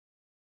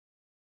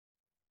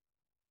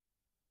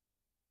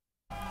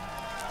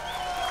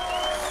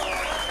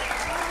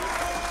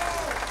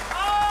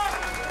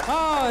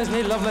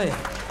isn't he lovely?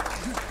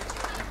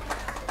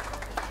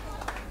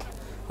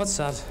 What's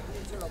that?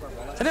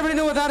 Does anybody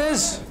know what that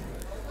is?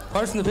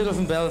 Apart from the people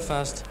from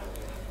Belfast.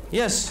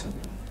 Yes,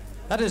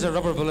 that is a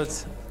rubber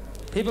bullet.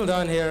 People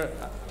down here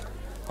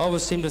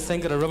always seem to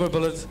think that a rubber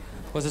bullet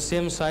was the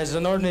same size as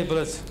an ordinary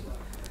bullet.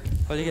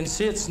 Well, you can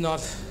see it's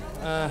not.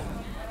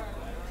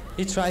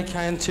 You try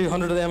carrying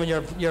 200 of them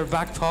in your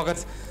back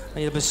pocket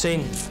and you'll be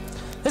seen.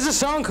 There's a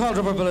song called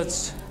Rubber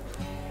Bullets.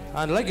 And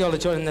I'd like you all to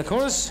join in the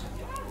chorus.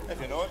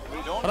 If you know it,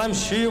 we don't. But I'm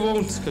sure you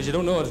won't, because you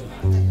don't know it.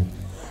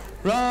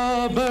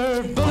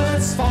 Rubber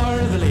bullets for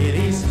the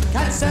ladies,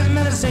 catch them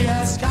in a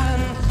CS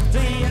can.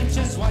 3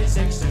 inches wide,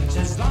 6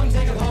 inches long,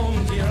 take it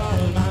home to your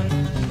old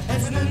man.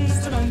 It's an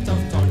instrument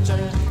of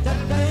torture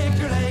that breaks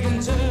your leg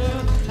in two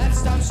and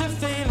stops you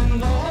feeling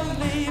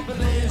lonely but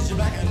leaves you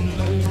black and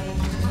blue.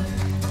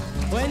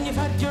 When you've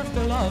had your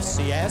fill of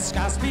CS,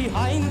 cast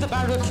behind the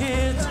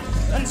barricade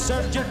and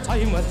served your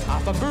time with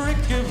half a brick,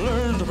 you've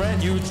learned a brand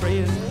new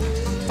trade.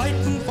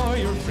 Fighting for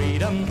your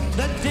freedom,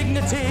 the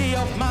dignity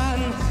of man.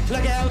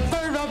 Look out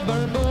for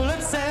rubber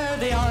bullets, they're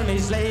the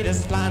army's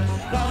latest plan.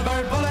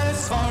 Rubber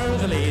bullets for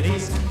the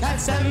ladies,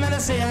 catch them in a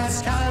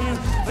CS can.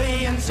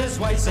 3 inches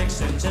wide,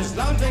 6 inches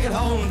long, take it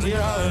home to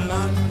your old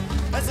man.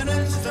 It's an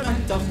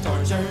instrument of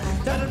torture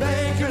that'll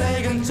break your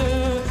leg in two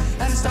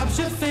and stops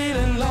you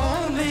feeling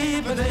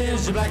lonely but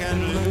leaves you black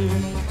and blue.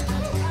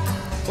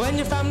 When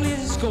your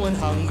family's going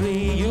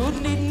hungry, you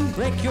needn't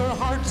break your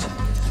heart.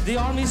 The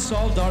army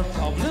solved our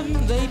problem,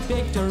 they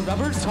baked a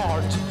rubber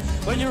tart.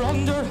 When you're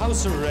under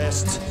house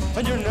arrest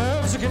and your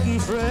nerves are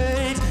getting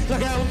frayed,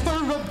 look out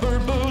for rubber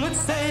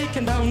bullets, they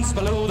can bounce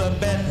below the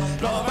bed.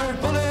 Rubber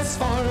bullets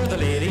for the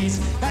ladies,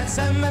 catch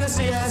them in a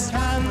CS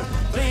can.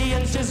 3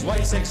 inches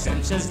wide, 6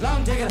 inches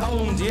long, take it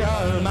home to your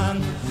old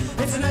man.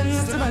 It's an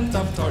instrument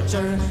of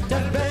torture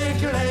that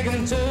breaks your leg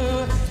in two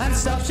and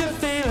stops you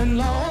feeling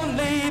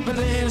lonely but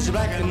leaves you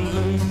black and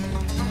blue.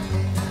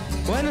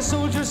 When a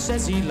soldier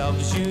says he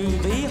loves you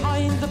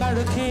behind the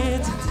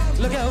barricade,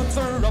 look out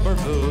for rubber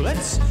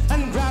bullets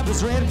and grab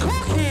his red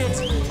cockade.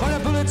 When a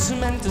bullet's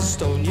meant to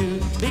stone you,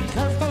 be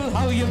careful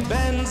how you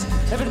bend.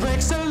 If it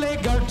breaks a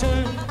leg or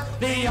two,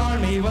 the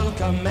army will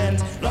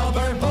commend.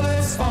 Rubber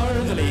bullets for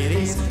the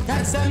ladies,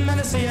 catch them in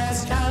a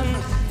CS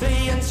can.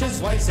 3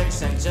 inches wide,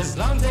 6 inches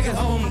long, take it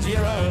home to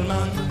your old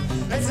man.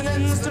 It's an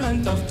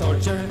instrument of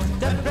torture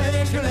that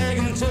breaks your leg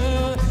in two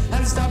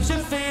and stops you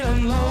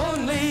feeling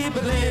lonely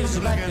but leaves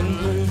you black and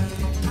blue.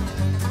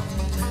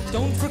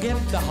 Don't forget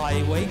the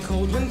highway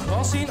code when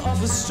crossing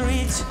off a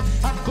street.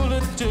 A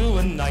bullet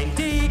doing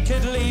 90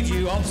 could leave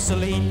you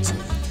obsolete.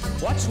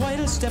 Watch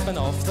while stepping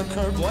off the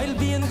curb while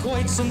being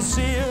quite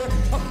sincere.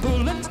 A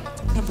bullet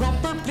in a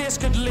proper place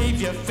could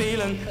leave you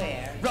feeling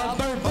clear.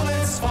 Rubber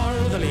bullets for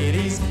the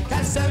ladies,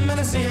 catch them in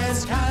a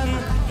CS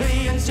can.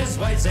 3 inches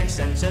wide, 6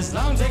 inches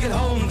long, take it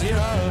home to your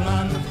old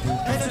man.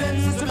 It's an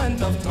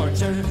instrument of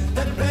torture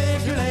that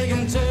breaks your leg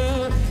in two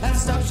and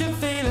stops you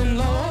feeling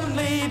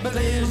lonely but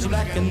leaves you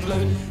black and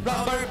blue.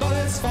 Rubber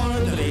bullets for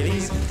the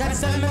ladies, catch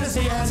them in a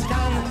CS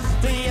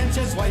can. 3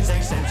 inches wide,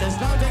 6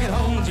 inches long, take it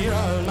home to your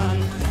old man.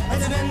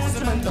 It's an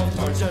instrument of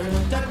torture